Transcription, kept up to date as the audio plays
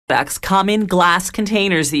products come in glass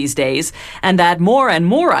containers these days, and that more and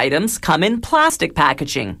more items come in plastic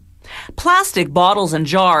packaging. Plastic bottles and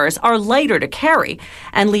jars are lighter to carry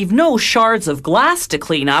and leave no shards of glass to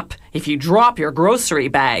clean up if you drop your grocery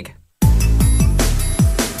bag.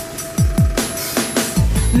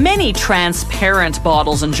 Many transparent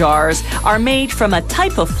bottles and jars are made from a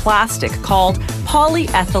type of plastic called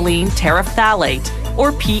polyethylene terephthalate,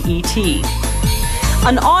 or PET.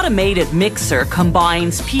 An automated mixer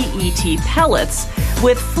combines PET pellets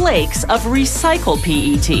with flakes of recycled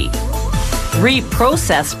PET.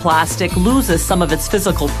 Reprocessed plastic loses some of its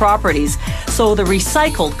physical properties, so the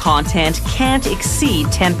recycled content can't exceed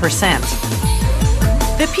 10%.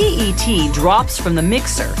 The PET drops from the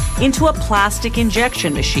mixer into a plastic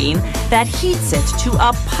injection machine that heats it to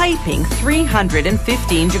a piping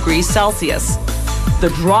 315 degrees Celsius. The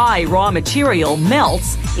dry raw material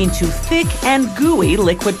melts into thick and gooey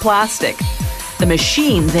liquid plastic. The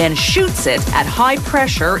machine then shoots it at high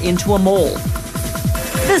pressure into a mold.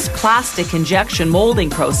 This plastic injection molding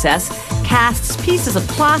process casts pieces of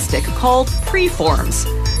plastic called preforms,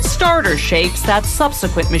 starter shapes that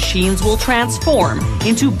subsequent machines will transform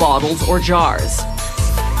into bottles or jars.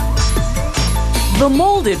 The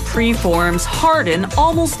molded preforms harden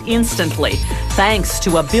almost instantly, thanks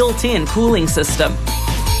to a built-in cooling system.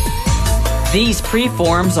 These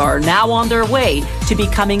preforms are now on their way to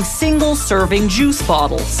becoming single-serving juice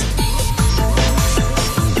bottles.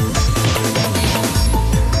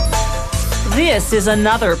 This is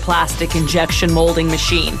another plastic injection molding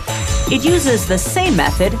machine. It uses the same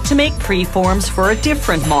method to make preforms for a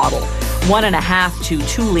different model, 1.5 to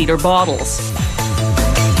 2 liter bottles.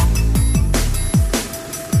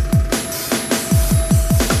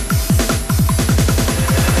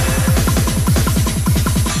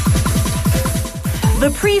 The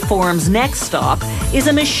preform's next stop is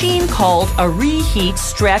a machine called a reheat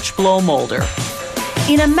stretch blow molder.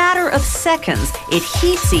 In a matter of seconds, it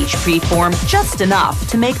heats each preform just enough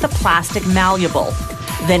to make the plastic malleable,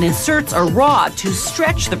 then inserts a rod to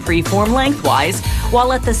stretch the preform lengthwise,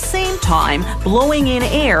 while at the same time blowing in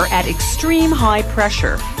air at extreme high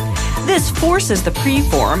pressure. This forces the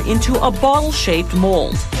preform into a bottle-shaped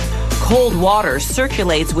mold. Cold water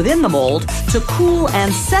circulates within the mold to cool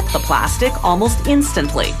and set the plastic almost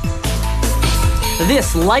instantly.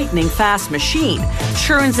 This lightning-fast machine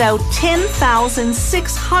churns out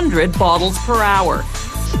 10,600 bottles per hour.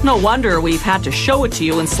 No wonder we've had to show it to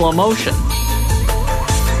you in slow motion.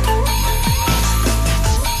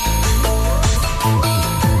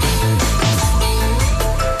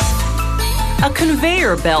 A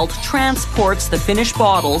conveyor belt transports the finished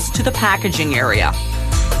bottles to the packaging area.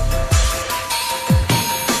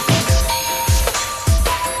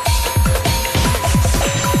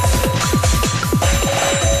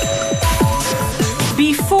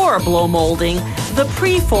 Before blow molding, the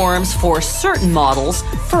preforms for certain models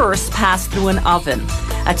first pass through an oven.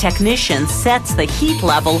 A technician sets the heat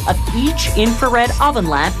level of each infrared oven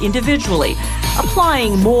lamp individually,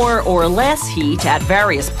 applying more or less heat at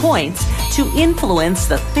various points to influence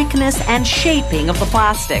the thickness and shaping of the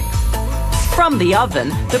plastic. From the oven,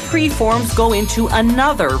 the preforms go into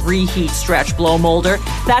another reheat stretch blow molder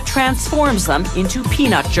that transforms them into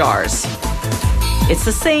peanut jars. It's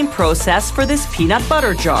the same process for this peanut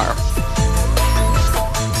butter jar.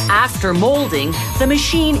 After molding, the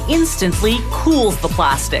machine instantly cools the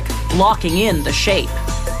plastic, locking in the shape.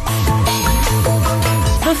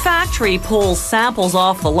 The factory pulls samples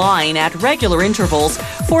off the line at regular intervals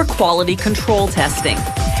for quality control testing.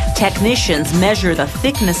 Technicians measure the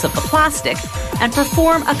thickness of the plastic and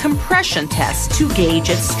perform a compression test to gauge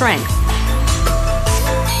its strength.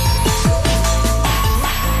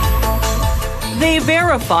 They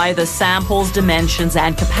verify the sample's dimensions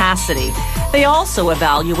and capacity. They also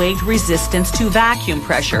evaluate resistance to vacuum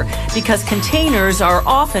pressure because containers are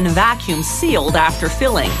often vacuum sealed after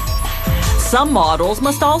filling. Some models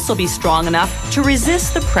must also be strong enough to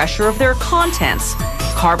resist the pressure of their contents,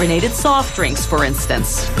 carbonated soft drinks, for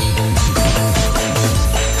instance.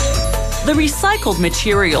 The recycled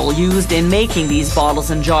material used in making these bottles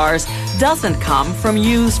and jars doesn't come from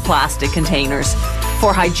used plastic containers.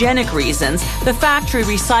 For hygienic reasons, the factory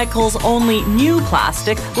recycles only new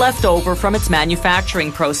plastic left over from its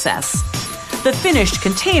manufacturing process. The finished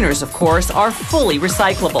containers, of course, are fully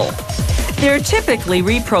recyclable. They're typically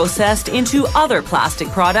reprocessed into other plastic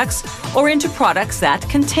products or into products that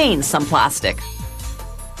contain some plastic.